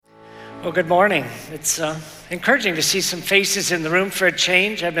Well, good morning. It's encouraging to see some faces in the room for a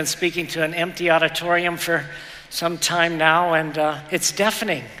change. I've been speaking to an empty auditorium for some time now, and it's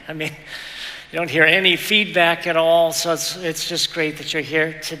deafening. I mean, you don't hear any feedback at all, so it's just great that you're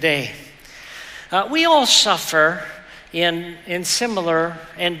here today. We all suffer in similar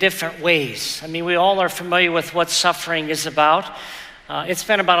and different ways. I mean, we all are familiar with what suffering is about. It's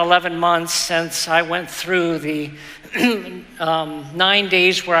been about 11 months since I went through the 9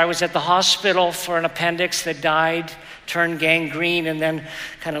 days where I was at the hospital for an appendix that died, turned gangrene, and then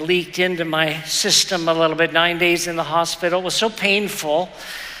kind of leaked into my system a little bit. 9 days in the hospital. It was so painful.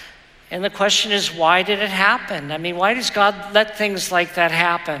 And the question is, why did it happen? I mean, why does God let things like that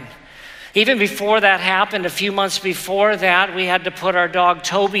happen? Even before that happened, a few months before that, we had to put our dog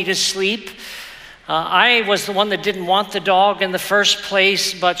Toby to sleep. I was the one that didn't want the dog in the first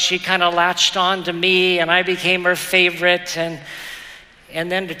place, but she kind of latched on to me, and I became her favorite. And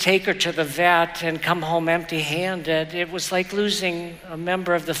then to take her to the vet and come home empty-handed, it was like losing a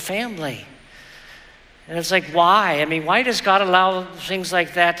member of the family. And it's like, why? I mean, why does God allow things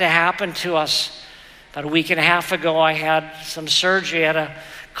like that to happen to us? About a week and a half ago, I had some surgery at a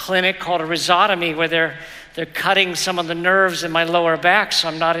clinic called a rhizotomy, where they're cutting some of the nerves in my lower back, so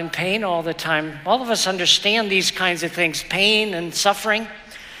I'm not in pain all the time. All of us understand these kinds of things, pain and suffering.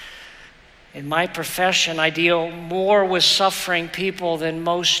 In my profession, I deal more with suffering people than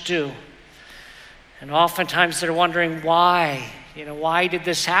most do. And oftentimes they're wondering why. Why did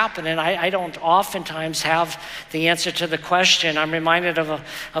this happen? And I don't oftentimes have the answer to the question. I'm reminded of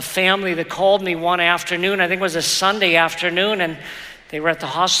a family that called me one afternoon, I think it was a Sunday afternoon, and they were at the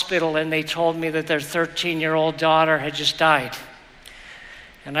hospital, and they told me that their 13-year-old daughter had just died.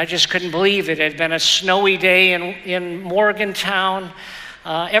 And I just couldn't believe it. It had been a snowy day in Morgantown.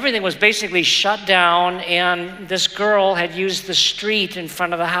 Everything was basically shut down, and this girl had used the street in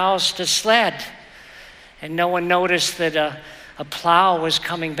front of the house to sled. And no one noticed that a plow was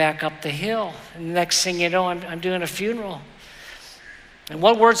coming back up the hill. And the next thing you know, I'm doing a funeral. And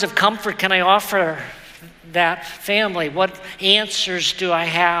what words of comfort can I offer that family? What answers do I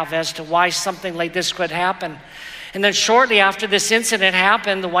have as to why something like this could happen? And then shortly after this incident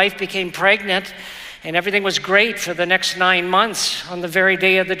happened, the wife became pregnant, and everything was great for the next 9 months. On the very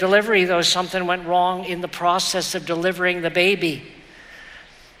day of the delivery, though, something went wrong in the process of delivering the baby.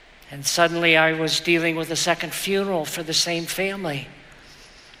 And suddenly I was dealing with a second funeral for the same family.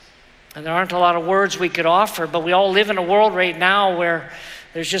 And there aren't a lot of words we could offer, but we all live in a world right now where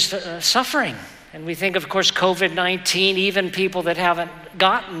there's just suffering. And we think, of course, COVID-19, even people that haven't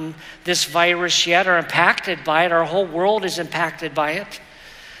gotten this virus yet are impacted by it. Our whole world is impacted by it.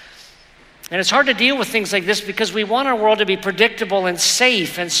 And it's hard to deal with things like this because we want our world to be predictable and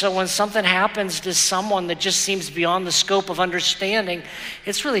safe. And so when something happens to someone that just seems beyond the scope of understanding,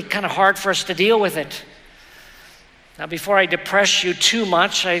 it's really kind of hard for us to deal with it. Now, before I depress you too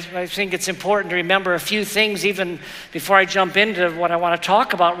much, I think it's important to remember a few things even before I jump into what I want to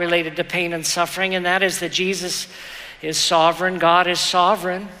talk about related to pain and suffering, and that is that Jesus is sovereign, God is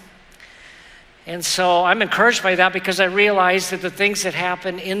sovereign. And so I'm encouraged by that because I realize that the things that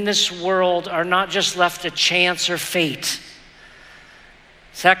happen in this world are not just left to chance or fate.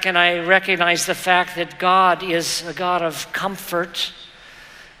 Second, I recognize the fact that God is a God of comfort.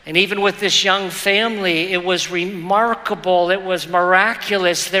 And even with this young family, it was remarkable, it was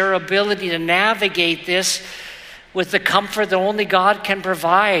miraculous, their ability to navigate this with the comfort that only God can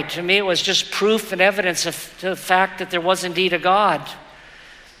provide. To me, it was just proof and evidence of the fact that there was indeed a God.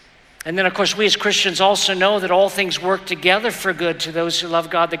 And then, of course, we as Christians also know that all things work together for good to those who love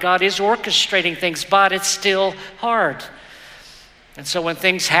God, that God is orchestrating things, but it's still hard. And so when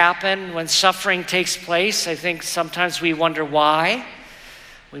things happen, when suffering takes place, I think sometimes we wonder why.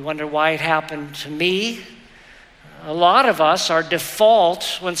 We wonder why it happened to me. A lot of us, our default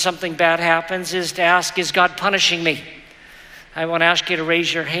when something bad happens is to ask, is God punishing me? I won't ask you to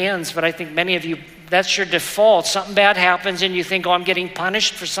raise your hands, but I think many of you, that's your default. Something bad happens and you think, I'm getting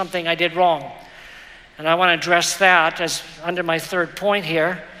punished for something I did wrong. And I want to address that as under my third point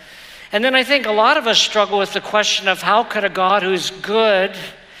here. And then I think a lot of us struggle with the question of how could a God who's good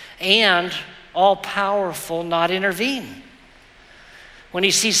and all-powerful not intervene? When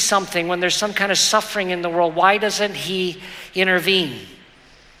he sees something, when there's some kind of suffering in the world, why doesn't he intervene?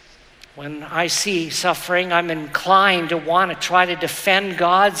 When I see suffering, I'm inclined to want to try to defend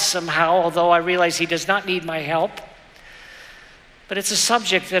God somehow, although I realize he does not need my help. But it's a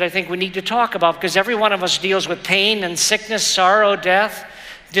subject that I think we need to talk about because every one of us deals with pain and sickness, sorrow, death,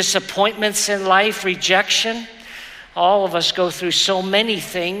 disappointments in life, rejection. All of us go through so many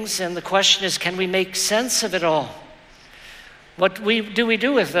things, and the question is, can we make sense of it all? What do we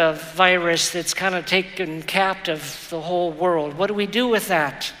do with a virus that's kind of taken captive the whole world? What do we do with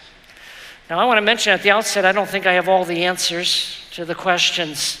that? Now, I want to mention at the outset, I don't think I have all the answers to the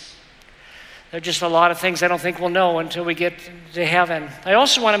questions. There are just a lot of things I don't think we'll know until we get to heaven. I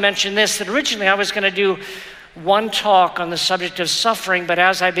also want to mention this, that originally I was going to do one talk on the subject of suffering, but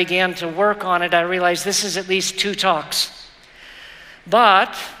as I began to work on it, I realized this is at least 2 talks.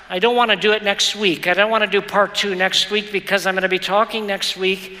 But I don't want to do it next week. I don't want to do part 2 next week because I'm going to be talking next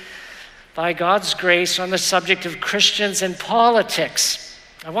week, by God's grace, on the subject of Christians and politics.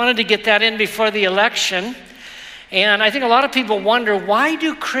 I wanted to get that in before the election. And I think a lot of people wonder, why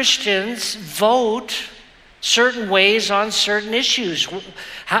do Christians vote certain ways on certain issues?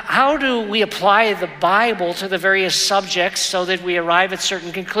 How do we apply the Bible to the various subjects so that we arrive at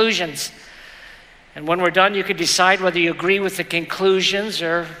certain conclusions? And when we're done, you could decide whether you agree with the conclusions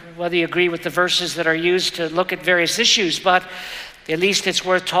or whether you agree with the verses that are used to look at various issues. But at least it's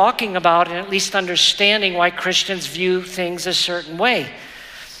worth talking about and at least understanding why Christians view things a certain way.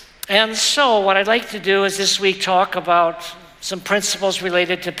 And so what I'd like to do is this week talk about some principles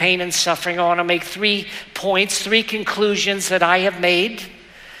related to pain and suffering. I want to make 3 points, 3 conclusions that I have made.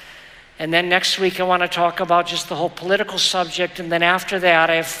 And then next week I want to talk about just the whole political subject. And then after that,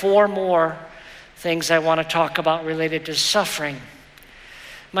 I have 4 more things I want to talk about related to suffering.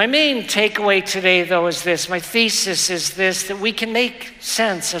 My main takeaway today, though, is this. My thesis is this, that we can make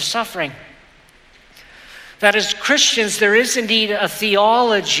sense of suffering. That as Christians, there is indeed a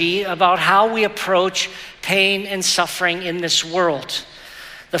theology about how we approach pain and suffering in this world.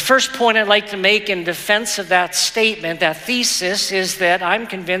 The first point I'd like to make in defense of that statement, that thesis, is that I'm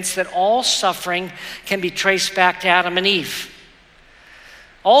convinced that all suffering can be traced back to Adam and Eve.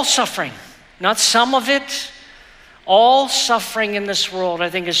 All suffering. Not some of it. All suffering in this world, I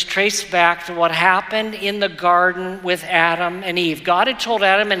think, is traced back to what happened in the garden with Adam and Eve. God had told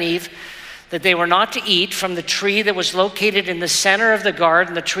Adam and Eve that they were not to eat from the tree that was located in the center of the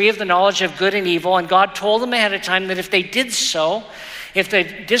garden, the tree of the knowledge of good and evil. And God told them ahead of time that if they did so, if they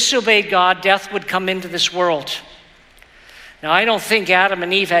disobeyed God, death would come into this world. Now, I don't think Adam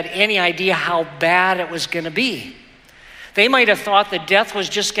and Eve had any idea how bad it was going to be. They might have thought that death was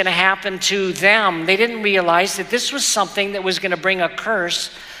just going to happen to them. They didn't realize that this was something that was going to bring a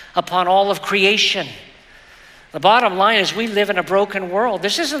curse upon all of creation. The bottom line is we live in a broken world.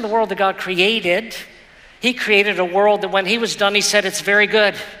 This isn't the world that God created. He created a world that when he was done, he said, it's very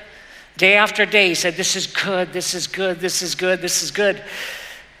good. Day after day, he said, this is good, this is good, this is good, this is good.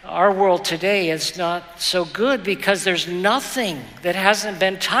 Our world today is not so good because there's nothing that hasn't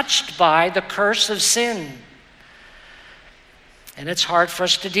been touched by the curse of sin. And it's hard for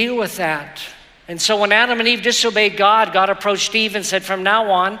us to deal with that. And so when Adam and Eve disobeyed God, God approached Eve and said, from now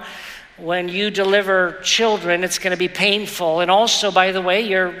on, when you deliver children, it's going to be painful. And also, by the way,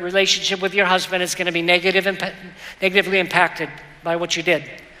 your relationship with your husband is going to be negatively impacted by what you did.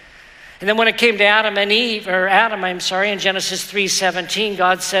 And then when it came to Adam, in Genesis 3:17,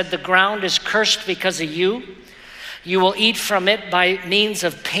 God said, the ground is cursed because of you. You will eat from it by means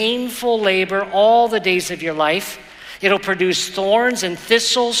of painful labor all the days of your life. It'll produce thorns and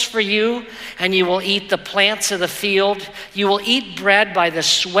thistles for you, and you will eat the plants of the field. You will eat bread by the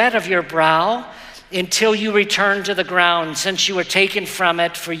sweat of your brow until you return to the ground, since you were taken from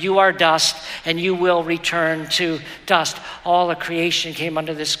it, for you are dust, and you will return to dust. All of creation came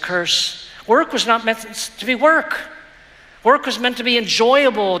under this curse. Work was not meant to be work. Work was meant to be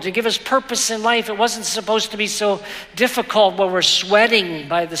enjoyable, to give us purpose in life. It wasn't supposed to be so difficult where we're sweating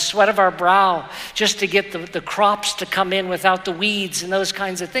by the sweat of our brow just to get the crops to come in without the weeds and those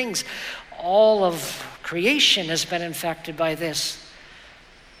kinds of things. All of creation has been infected by this.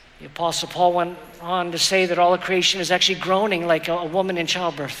 The Apostle Paul went on to say that all of creation is actually groaning like a woman in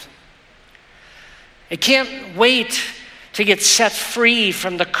childbirth. It can't wait to get set free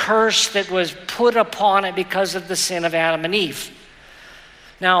from the curse that was put upon it because of the sin of Adam and Eve.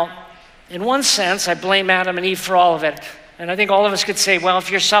 Now, in one sense, I blame Adam and Eve for all of it. And I think all of us could say, well, if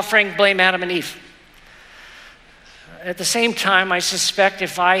you're suffering, blame Adam and Eve. At the same time, I suspect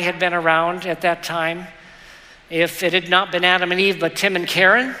if I had been around at that time, if it had not been Adam and Eve, but Tim and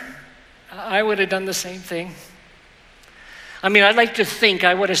Karen, I would have done the same thing. I mean, I'd like to think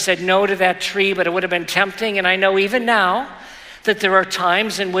I would have said no to that tree, but it would have been tempting. And I know even now that there are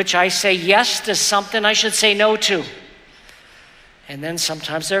times in which I say yes to something I should say no to. And then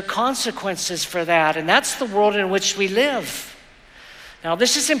sometimes there are consequences for that. And that's the world in which we live. Now,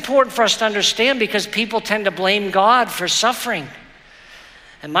 this is important for us to understand because people tend to blame God for suffering.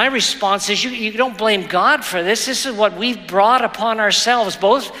 And my response is, you don't blame God for this. This is what we've brought upon ourselves,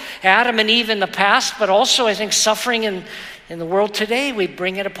 both Adam and Eve in the past, but also I think suffering in in the world today, we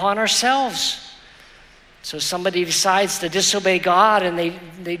bring it upon ourselves. So somebody decides to disobey God and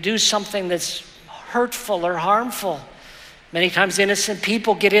they do something that's hurtful or harmful. Many times innocent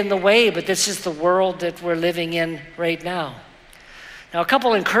people get in the way, but this is the world that we're living in right now. Now, a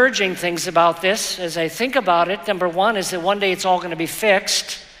couple encouraging things about this as I think about it. Number one is that one day it's all going to be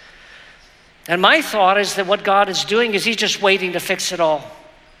fixed. And my thought is that what God is doing is he's just waiting to fix it all.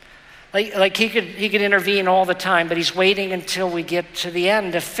 Like he could intervene all the time, but he's waiting until we get to the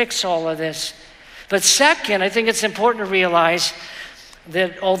end to fix all of this. But second, I think it's important to realize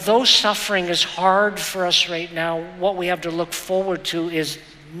that although suffering is hard for us right now, what we have to look forward to is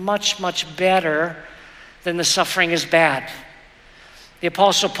much, much better than the suffering is bad. The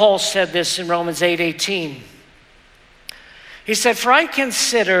Apostle Paul said this in Romans 8:18. He said, "For I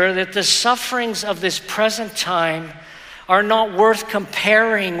consider that the sufferings of this present time are not worth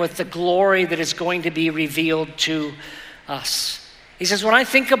comparing with the glory that is going to be revealed to us." He says, when I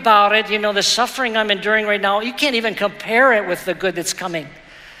think about it, the suffering I'm enduring right now, you can't even compare it with the good that's coming.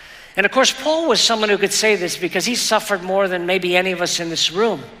 And of course, Paul was someone who could say this because he suffered more than maybe any of us in this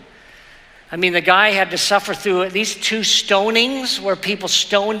room. I mean, the guy had to suffer through at least 2 stonings where people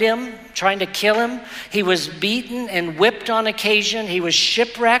stoned him, trying to kill him. He was beaten and whipped on occasion. He was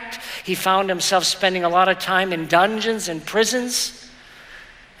shipwrecked. He found himself spending a lot of time in dungeons and prisons.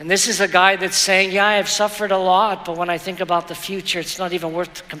 And this is a guy that's saying, yeah, I've suffered a lot, but when I think about the future, it's not even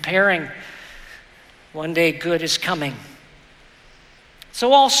worth comparing. One day good is coming.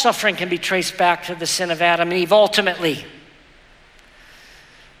 So all suffering can be traced back to the sin of Adam and Eve ultimately.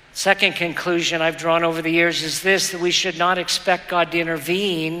 Second conclusion I've drawn over the years is this, that we should not expect God to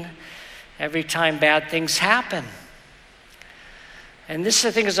intervene every time bad things happen. And this,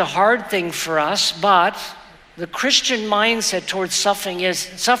 I think, is a hard thing for us, but the Christian mindset towards suffering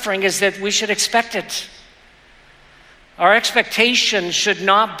is that we should expect it. Our expectation should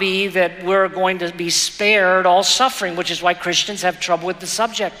not be that we're going to be spared all suffering, which is why Christians have trouble with the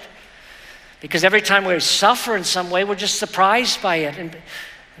subject. Because every time we suffer in some way, we're just surprised by it. And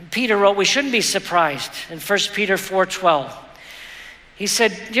Peter wrote, we shouldn't be surprised in 1 Peter 4:12. He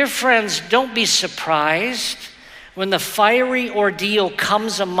said, dear friends, don't be surprised when the fiery ordeal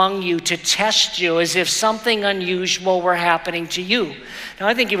comes among you to test you as if something unusual were happening to you. Now,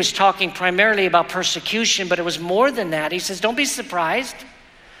 I think he was talking primarily about persecution, but it was more than that. He says, don't be surprised.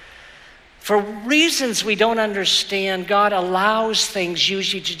 For reasons we don't understand, God allows things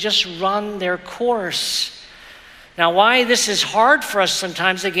usually to just run their course. Now, why this is hard for us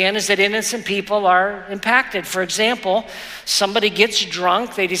sometimes, again, is that innocent people are impacted. For example, somebody gets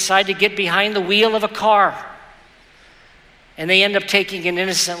drunk, they decide to get behind the wheel of a car, and they end up taking an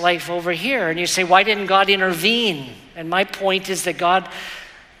innocent life over here. And you say, why didn't God intervene? And my point is that God,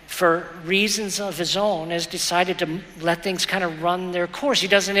 for reasons of his own, has decided to let things kind of run their course. He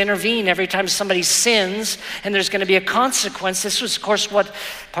doesn't intervene every time somebody sins and there's going to be a consequence. This was, of course, what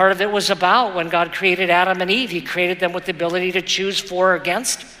part of it was about when God created Adam and Eve. He created them with the ability to choose for or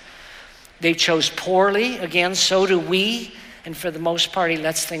against. They chose poorly. Again, so do we. And for the most part, he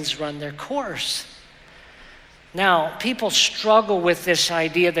lets things run their course. Now, people struggle with this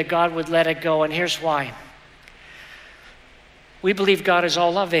idea that God would let it go, and here's why. We believe God is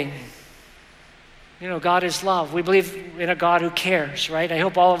all loving. God is love. We believe in a God who cares, right? I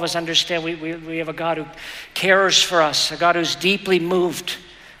hope all of us understand we have a God who cares for us, a God who's deeply moved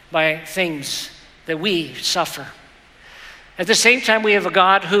by things that we suffer. At the same time, we have a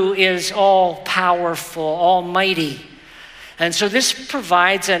God who is all-powerful, almighty. And so this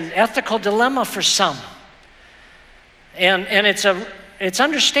provides an ethical dilemma for some. And it's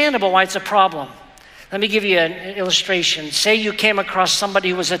understandable why it's a problem. Let me give you an illustration. Say you came across somebody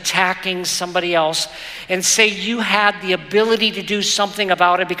who was attacking somebody else, and say you had the ability to do something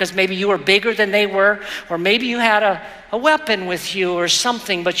about it because maybe you were bigger than they were, or maybe you had a weapon with you or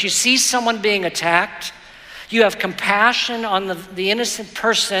something, but you see someone being attacked, you have compassion on the innocent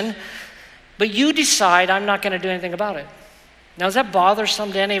person, but you decide, I'm not going to do anything about it. Now, is that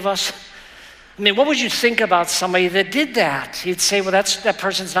bothersome to any of us? I mean, what would you think about somebody that did that? You'd say, well, that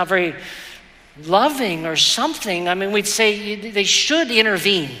person's not very loving or something. I mean, we'd say they should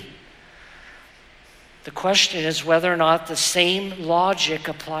intervene. The question is whether or not the same logic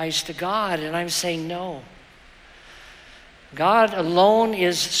applies to God, and I'm saying no. God alone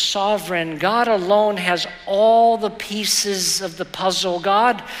is sovereign. God alone has all the pieces of the puzzle.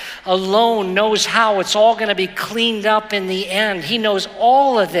 God alone knows how it's all going to be cleaned up in the end. He knows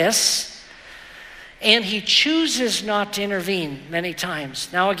all of this. And he chooses not to intervene many times.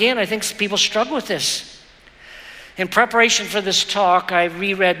 Now again, I think people struggle with this. In preparation for this talk, I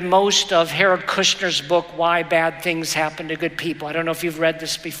reread most of Harold Kushner's book, Why Bad Things Happen to Good People. I don't know if you've read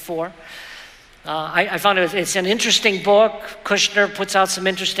this before. I found it's an interesting book. Kushner puts out some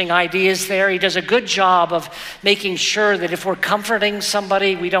interesting ideas there. He does a good job of making sure that if we're comforting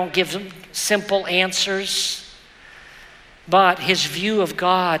somebody, we don't give them simple answers. But his view of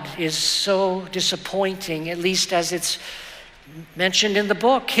God is so disappointing, at least as it's mentioned in the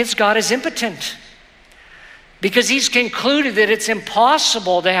book. His God is impotent, because he's concluded that it's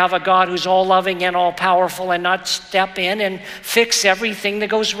impossible to have a God who's all-loving and all-powerful and not step in and fix everything that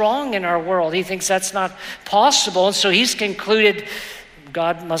goes wrong in our world. He thinks that's not possible, and so he's concluded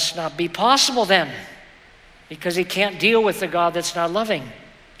God must not be possible then, because he can't deal with a God that's not loving.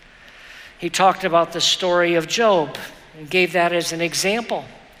 He talked about the story of Job and gave that as an example.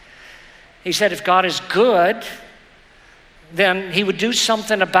 He said if God is good, then he would do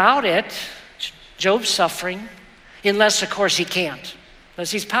something about it, Job's suffering, unless, of course, he can't, unless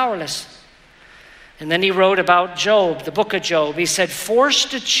he's powerless. And then he wrote about Job, the book of Job. He said,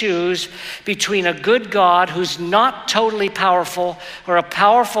 forced to choose between a good God who's not totally powerful or a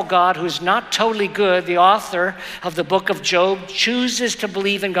powerful God who's not totally good, the author of the book of Job chooses to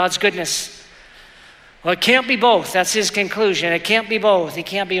believe in God's goodness. Well, it can't be both. That's his conclusion. It can't be both. He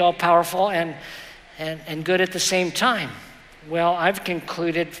can't be all powerful and good at the same time. Well, I've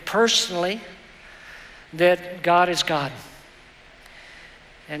concluded personally that God is God,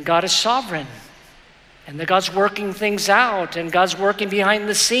 and God is sovereign, and that God's working things out, and God's working behind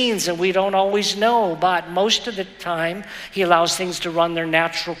the scenes, and we don't always know, but most of the time, he allows things to run their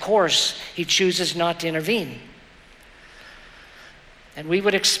natural course. He chooses not to intervene. And we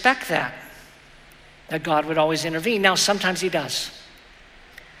would expect that God would always intervene. Now, sometimes he does.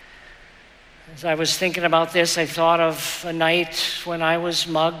 As I was thinking about this, I thought of a night when I was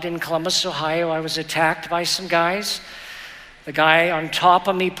mugged in Columbus, Ohio. I was attacked by some guys. The guy on top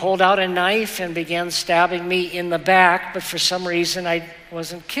of me pulled out a knife and began stabbing me in the back, but for some reason I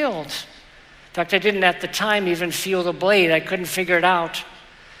wasn't killed. In fact, I didn't at the time even feel the blade. I couldn't figure it out.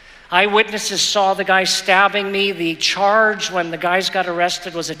 Eyewitnesses saw the guy stabbing me. The charge when the guys got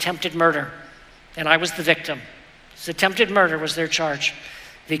arrested was attempted murder, and I was the victim. It was attempted murder was their charge,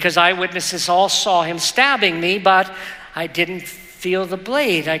 because eyewitnesses all saw him stabbing me, but I didn't feel the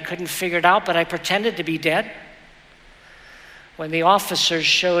blade. I couldn't figure it out, but I pretended to be dead. When the officers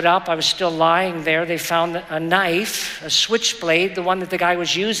showed up, I was still lying there. They found a knife, a switchblade, the one that the guy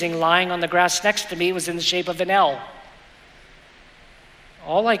was using, lying on the grass next to me. It was in the shape of an L.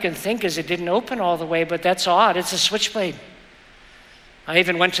 All I can think is it didn't open all the way, but that's odd. It's a switchblade. I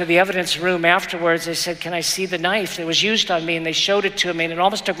even went to the evidence room afterwards. They said, can I see the knife that was used on me? And they showed it to me, and it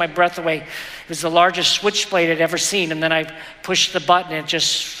almost took my breath away. It was the largest switchblade I'd ever seen. And then I pushed the button, and it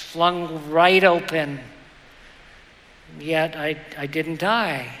just flung right open. Yet I didn't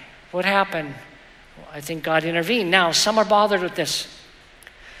die. What happened? Well, I think God intervened. Now, some are bothered with this,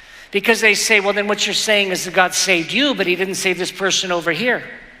 because they say, well, then what you're saying is that God saved you, but he didn't save this person over here.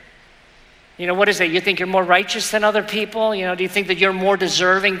 You know, what is it? You think you're more righteous than other people? You know, do you think that you're more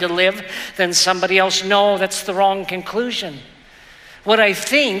deserving to live than somebody else? No, that's the wrong conclusion. What I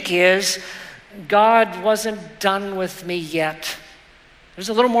think is God wasn't done with me yet. There's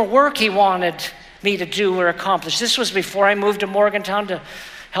a little more work he wanted me to do or accomplish. This was before I moved to Morgantown to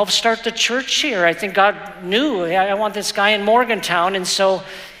help start the church here. I think God knew I want this guy in Morgantown, and so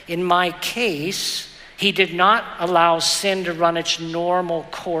in my case, he did not allow sin to run its normal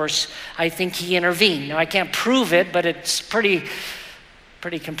course. I think he intervened. Now, I can't prove it, but it's pretty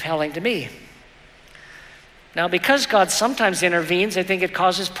compelling to me. Now, because God sometimes intervenes, I think it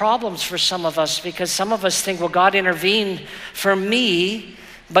causes problems for some of us, because some of us think, well, God intervened for me,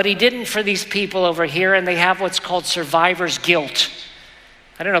 but he didn't for these people over here, and they have what's called survivor's guilt.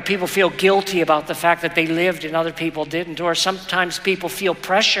 I don't know, people feel guilty about the fact that they lived and other people didn't, or sometimes people feel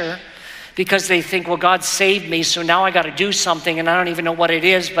pressure because they think, well, God saved me, so now I got to do something, and I don't even know what it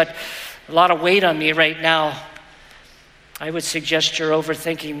is, but a lot of weight on me right now. I would suggest you're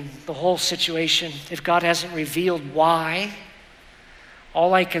overthinking the whole situation. If God hasn't revealed why,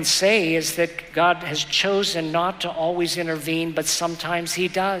 all I can say is that God has chosen not to always intervene, but sometimes he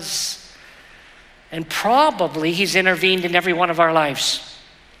does. And probably he's intervened in every one of our lives.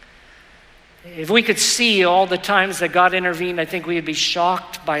 If we could see all the times that God intervened, I think we would be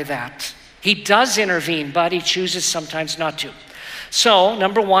shocked by that. He does intervene, but he chooses sometimes not to. So,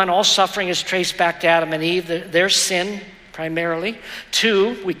 number one, all suffering is traced back to Adam and Eve, their sin primarily.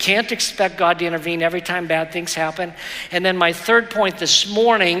 Two, we can't expect God to intervene every time bad things happen. And then my third point this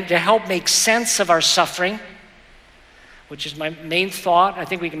morning, to help make sense of our suffering, which is my main thought, I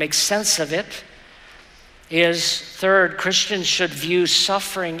think we can make sense of it, is, third, Christians should view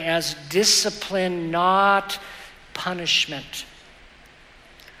suffering as discipline, not punishment.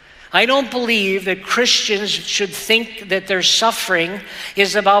 I don't believe that Christians should think that their suffering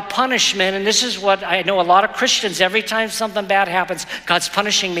is about punishment. And this is what I know a lot of Christians, every time something bad happens, God's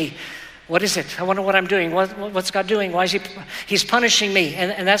punishing me. What is it? I wonder what I'm doing. What's God doing? Why is He's punishing me?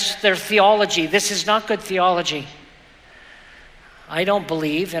 And that's their theology. This is not good theology. I don't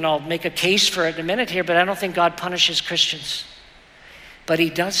believe, and I'll make a case for it in a minute here, but I don't think God punishes Christians. But He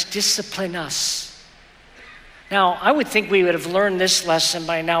does discipline us. Now, I would think we would have learned this lesson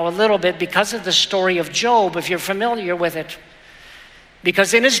by now a little bit because of the story of Job, if you're familiar with it.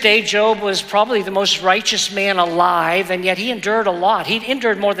 Because in his day, Job was probably the most righteous man alive, and yet he endured a lot. He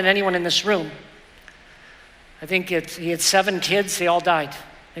endured more than anyone in this room. I think he had 7 kids. They all died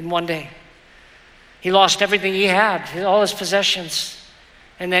in one day. He lost everything he had, all his possessions,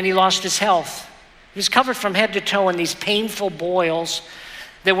 and then he lost his health. He was covered from head to toe in these painful boils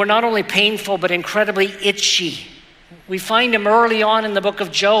that were not only painful, but incredibly itchy. We find him early on in the book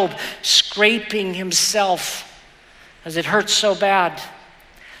of Job scraping himself as it hurts so bad.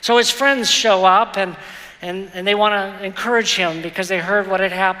 So his friends show up and they want to encourage him because they heard what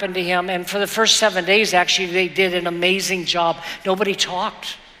had happened to him. And for the first 7 days, actually, they did an amazing job. Nobody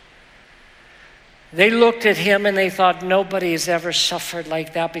talked. They looked at him and they thought, nobody has ever suffered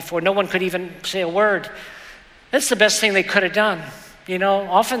like that before. No one could even say a word. That's the best thing they could have done. You know,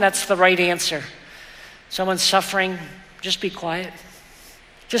 often that's the right answer. Someone's suffering, just be quiet.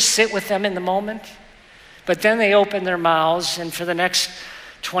 Just sit with them in the moment. But then they open their mouths, and for the next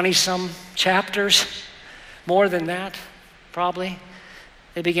 20-some chapters, more than that, probably,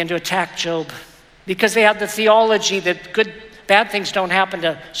 they begin to attack Job because they have the theology that bad things don't happen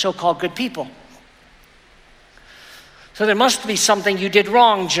to so-called good people. So there must be something you did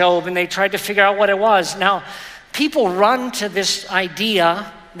wrong, Job, and they tried to figure out what it was. Now, people run to this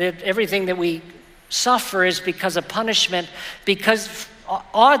idea that everything that we suffer is because of punishment, because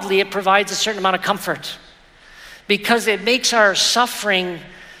oddly it provides a certain amount of comfort, because it makes our suffering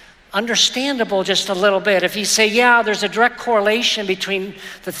understandable just a little bit. If you say, yeah, there's a direct correlation between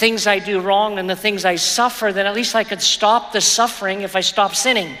the things I do wrong and the things I suffer, then at least I could stop the suffering if I stop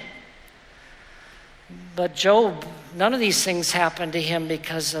sinning. But Job, none of these things happened to him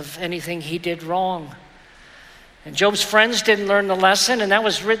because of anything he did wrong. And Job's friends didn't learn the lesson, and that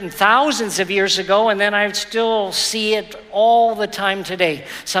was written thousands of years ago, and then I still see it all the time today.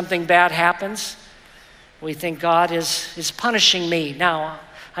 Something bad happens. We think God is punishing me. Now,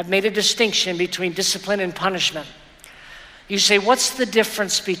 I've made a distinction between discipline and punishment. You say, what's the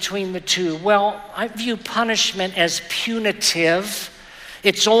difference between the two? Well, I view punishment as punitive.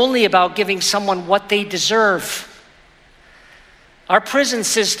 It's only about giving someone what they deserve. Our prison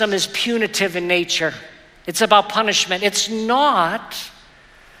system is punitive in nature. It's about punishment. It's not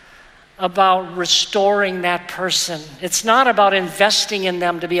about restoring that person. It's not about investing in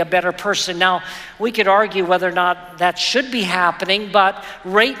them to be a better person. Now, we could argue whether or not that should be happening, but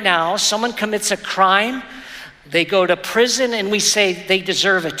right now, someone commits a crime, they go to prison, and we say they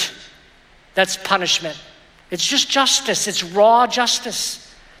deserve it. That's punishment. It's just justice. It's raw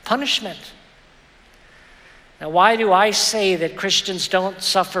justice. Punishment. Now, why do I say that Christians don't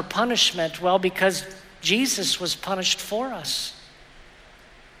suffer punishment? Well, because Jesus was punished for us.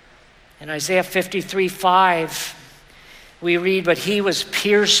 In Isaiah 53:5, we read, but he was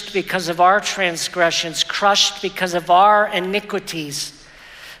pierced because of our transgressions, crushed because of our iniquities.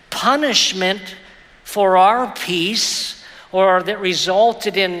 Punishment for our peace, or that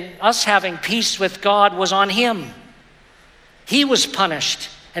resulted in us having peace with God, was on him. He was punished,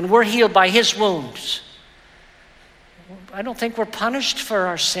 and we're healed by his wounds. I don't think we're punished for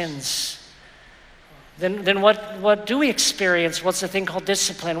our sins. Then what do we experience? What's the thing called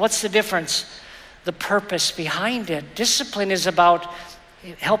discipline? What's the difference? The purpose behind it. Discipline is about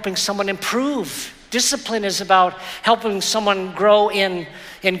helping someone improve. Discipline is about helping someone grow in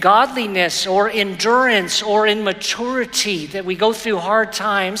godliness or endurance or in maturity, that we go through hard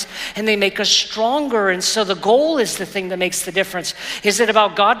times and they make us stronger. And so the goal is the thing that makes the difference. Is it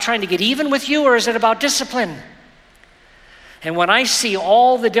about God trying to get even with you, or is it about discipline? And when I see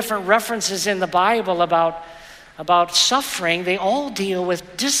all the different references in the Bible about suffering, they all deal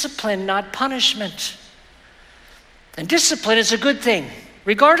with discipline, not punishment. And discipline is a good thing,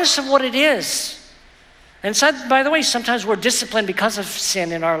 regardless of what it is. And so, by the way, sometimes we're disciplined because of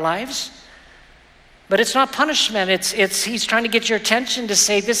sin in our lives. But it's not punishment. It's he's trying to get your attention to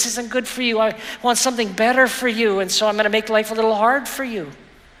say, this isn't good for you. I want something better for you, and so I'm going to make life a little hard for you.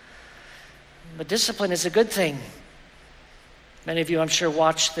 But discipline is a good thing. Many of you, I'm sure,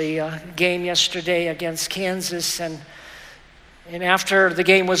 watched the game yesterday against Kansas, and after the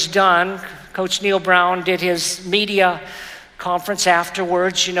game was done, Coach Neil Brown did his media conference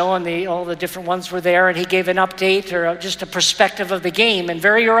afterwards, and all the different ones were there, and he gave an update or just a perspective of the game. And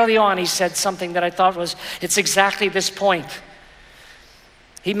very early on, he said something that I thought it's exactly this point.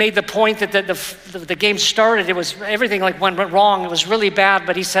 He made the point that the game started, everything went wrong. It was really bad,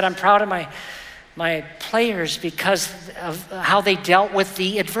 but he said, I'm proud of my players because of how they dealt with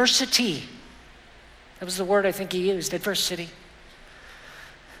the adversity. That was the word I think he used, adversity.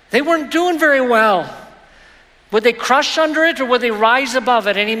 They weren't doing very well. Would they crush under it or would they rise above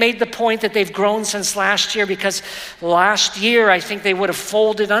it? And he made the point that they've grown since last year, because last year I think they would have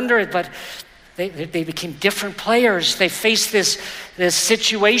folded under it, but they became different players. They faced this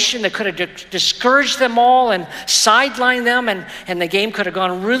situation that could have discouraged them all and sidelined them, and the game could have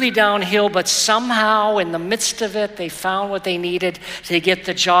gone really downhill, but somehow in the midst of it, they found what they needed to get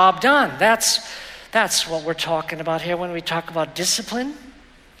the job done. That's what we're talking about here when we talk about discipline.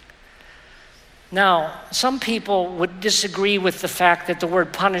 Now, some people would disagree with the fact that the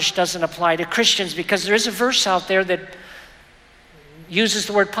word punish doesn't apply to Christians, because there is a verse out there that uses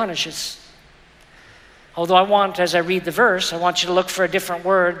the word punishes. Although as I read the verse, I want you to look for a different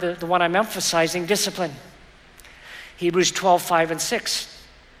word, the one I'm emphasizing, discipline. Hebrews 12:5-6.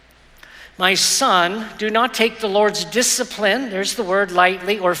 My son, do not take the Lord's discipline, there's the word,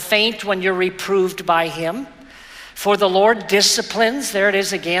 lightly, or faint when you're reproved by him. For the Lord disciplines, there it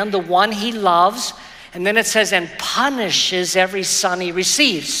is again, the one he loves. And then it says, and punishes every son he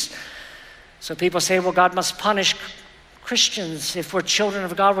receives. So people say, well, God must punish Christians. If we're children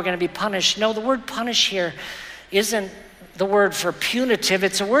of God, we're going to be punished. No, the word punish here isn't the word for punitive.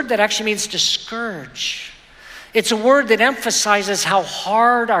 It's a word that actually means to scourge. It's a word that emphasizes how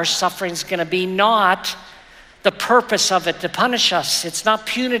hard our suffering is going to be, not the purpose of it to punish us. It's not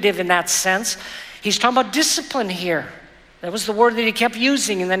punitive in that sense. He's talking about discipline here. That was the word that he kept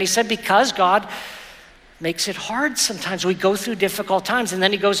using. And then he said, because God makes it hard sometimes. We go through difficult times. And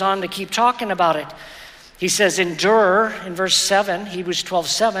then he goes on to keep talking about it. He says, endure, in verse 7, Hebrews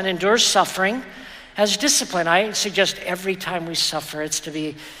 12:7, endure suffering as discipline. I suggest every time we suffer, it's to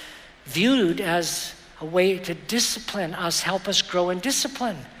be viewed as a way to discipline us, help us grow in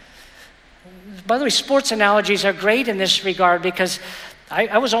discipline. By the way, sports analogies are great in this regard, because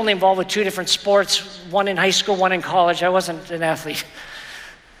I was only involved with 2 different sports, one in high school, one in college. I wasn't an athlete.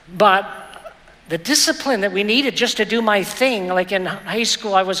 But the discipline that we needed just to do my thing, like in high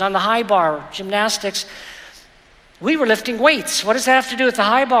school, I was on the high bar, gymnastics. We were lifting weights. What does that have to do with the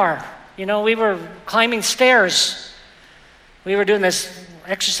high bar? We were climbing stairs. We were doing this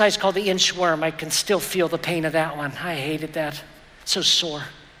exercise called the inchworm. I can still feel the pain of that one. I hated that. So sore.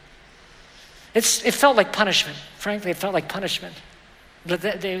 It felt like punishment. Frankly, it felt like punishment.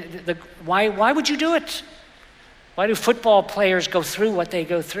 Why would you do it? Why do football players go through what they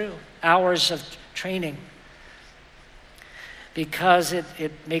go through? Hours of training. Because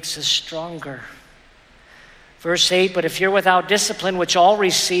it makes us stronger. Verse 8, but if you're without discipline, which all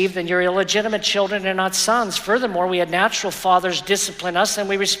receive, then you're illegitimate children and not sons. Furthermore, we had natural fathers discipline us, and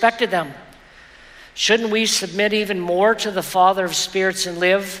we respected them. Shouldn't we submit even more to the Father of spirits and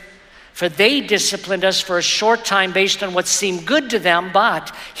live? For they disciplined us for a short time based on what seemed good to them,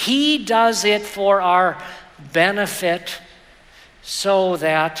 but he does it for our benefit so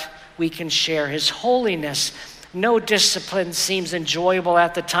that we can share his holiness. No discipline seems enjoyable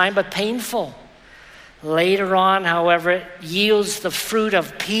at the time, but painful. Later on, however, it yields the fruit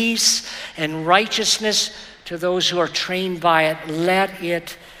of peace and righteousness to those who are trained by it. Let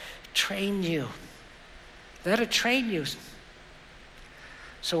it train you. Let it train you.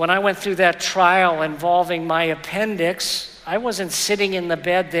 So when I went through that trial involving my appendix, I wasn't sitting in the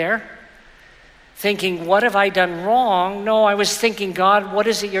bed there thinking, what have I done wrong? No, I was thinking, God, what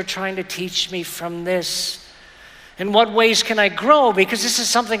is it you're trying to teach me from this? In what ways can I grow? Because this is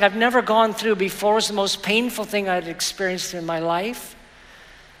something I've never gone through before. It was the most painful thing I'd experienced in my life.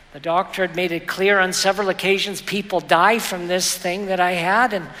 The doctor had made it clear on several occasions people die from this thing that I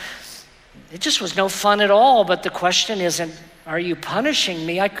had, and it just was no fun at all. But the question isn't, are you punishing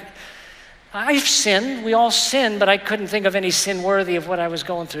me? I've sinned. We all sin, but I couldn't think of any sin worthy of what I was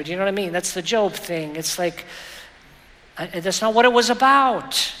going through. Do you know what I mean? That's the Job thing. It's like, that's not what it was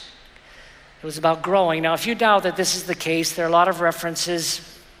about. It was about growing. Now, if you doubt that this is the case, there are a lot of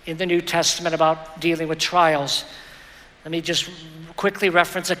references in the New Testament about dealing with trials. Let me just quickly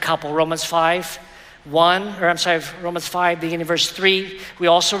reference a couple. Romans 5, beginning verse 3. We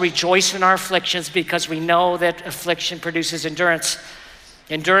also rejoice in our afflictions because we know that affliction produces endurance.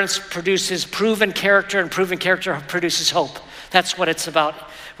 Endurance produces proven character, and proven character produces hope. That's what it's about.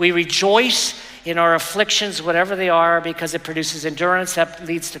 We rejoice in our afflictions, whatever they are, because it produces endurance. That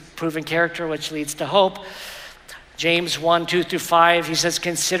leads to proven character, which leads to hope. James 1:2-5, he says,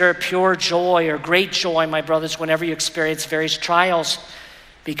 consider it pure joy or great joy, my brothers, whenever you experience various trials.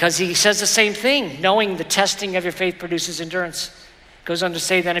 Because he says the same thing, knowing the testing of your faith produces endurance. Goes on to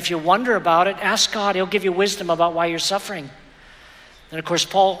say, then if you wonder about it, ask God. He'll give you wisdom about why you're suffering. And of course,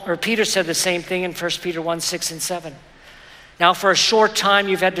 Peter said the same thing in 1 Peter 1:6-7. Now, for a short time,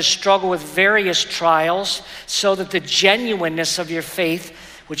 you've had to struggle with various trials so that the genuineness of your faith,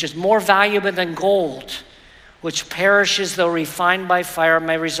 which is more valuable than gold, which perishes though refined by fire,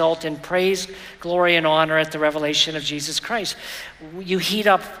 may result in praise, glory, and honor at the revelation of Jesus Christ. You heat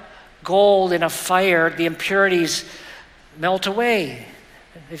up gold in a fire, the impurities melt away.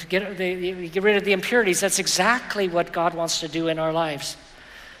 If you get rid of the impurities, that's exactly what God wants to do in our lives.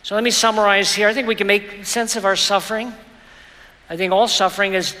 So let me summarize here. I think we can make sense of our suffering. I think all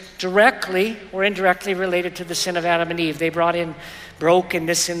suffering is directly or indirectly related to the sin of Adam and Eve. They brought in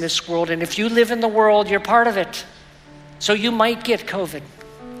brokenness in this world, and if you live in the world, you're part of it. So you might get COVID.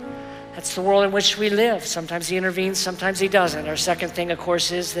 That's the world in which we live. Sometimes he intervenes, sometimes he doesn't. Our second thing, of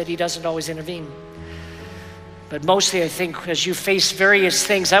course, is that he doesn't always intervene. But mostly, I think, as you face various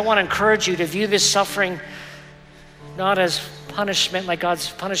things, I want to encourage you to view this suffering not as punishment, like God's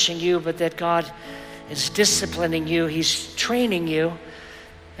punishing you, but that God is disciplining you. He's training you.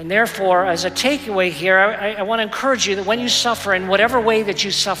 And therefore, as a takeaway here, I want to encourage you that when you suffer, in whatever way that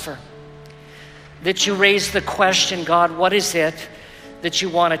you suffer, that you raise the question, God, what is it that you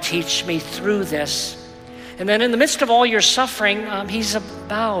want to teach me through this? And then in the midst of all your suffering, he's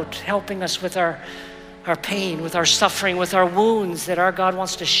about helping us with our pain, with our suffering, with our wounds, that our God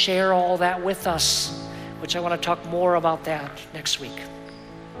wants to share all that with us, which I want to talk more about that next week.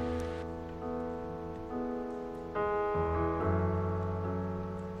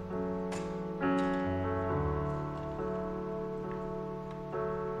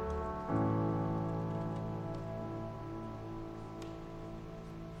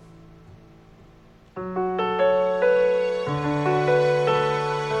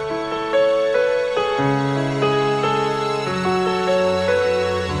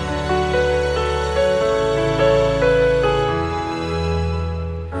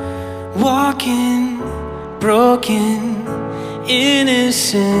 Walking, broken,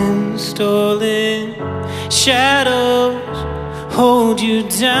 innocent, stolen. Shadows hold you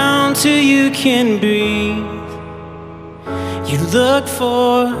down till you can breathe. You look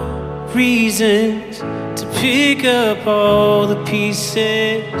for reasons to pick up all the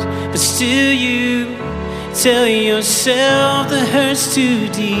pieces, but still you tell yourself the hurt's too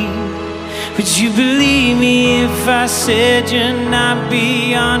deep. Would you believe me if I said you're not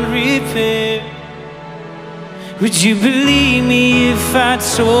beyond repair? Would you believe me if I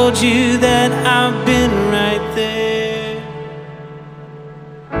told you that I've been right there?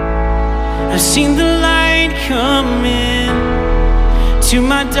 I've seen the light come in to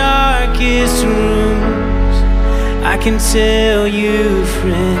my darkest rooms. I can tell you,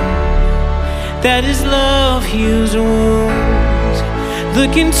 friend, that His love heals wounds.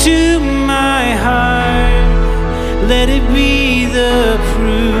 Look into my heart, let it be the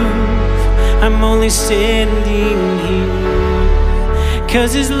proof. I'm only standing here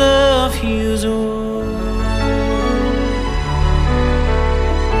 'cause His love heals wounds.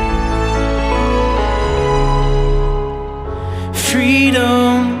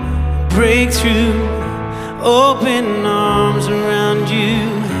 Freedom, breakthrough, open arms around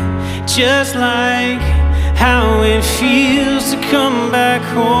you, just like how it feels to come back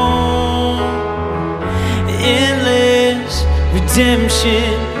home. Endless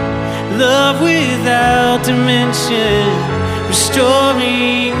redemption, love without dimension,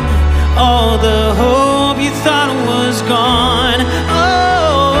 restoring all the hope you thought was gone.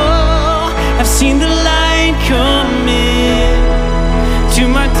 Oh, I've seen the light come in to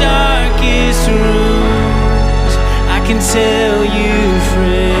my darkest rooms. I can tell you,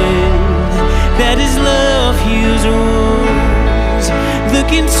 friend, that His love heals wounds.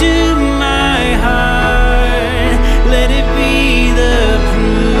 Look into my heart, let it be the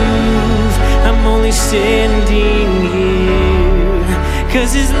proof. I'm only standing here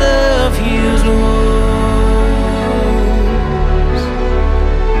 'cause His love heals wounds.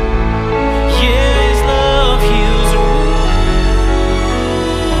 Yeah, His love heals wounds.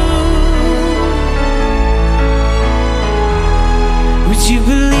 Would you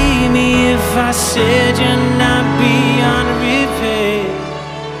believe me if I said you're not beyond repair?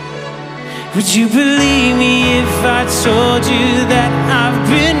 Would you believe me if I told you that I've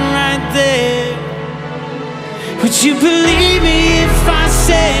been right there? Would you believe me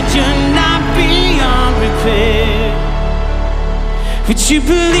compare. Would you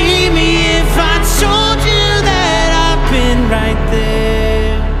believe me if I told you that I've been right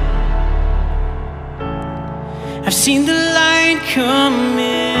there? I've seen the light come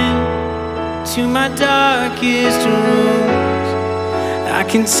in to my darkest rooms. I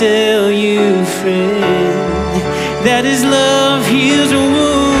can tell you, friend, that His love heals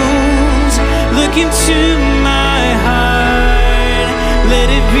wounds. Look into my heart, let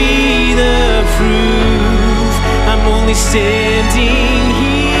it be the proof. I'm only standing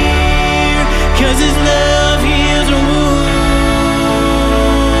here 'cause His love heals wounds.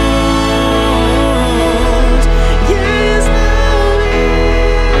 Yeah, His love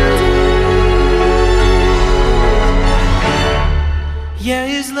heals wounds. Yeah,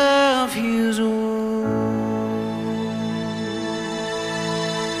 His love heals wounds.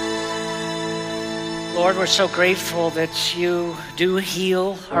 Lord, we're so grateful that you do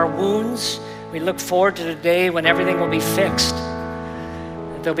heal our wounds. We look forward to the day when everything will be fixed.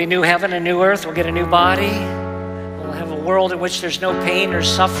 There'll be new heaven and new earth. We'll get a new body. We'll have a world in which there's no pain or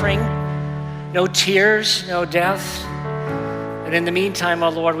suffering, no tears, no death. But in the meantime, oh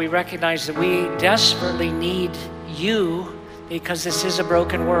Lord, we recognize that we desperately need you because this is a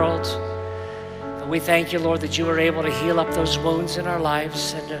broken world. But we thank you, Lord, that you are able to heal up those wounds in our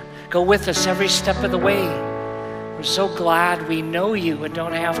lives and to go with us every step of the way. We're so glad we know you and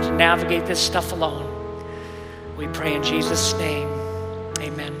don't have to navigate this stuff alone. We pray in Jesus' name.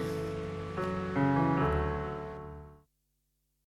 Amen.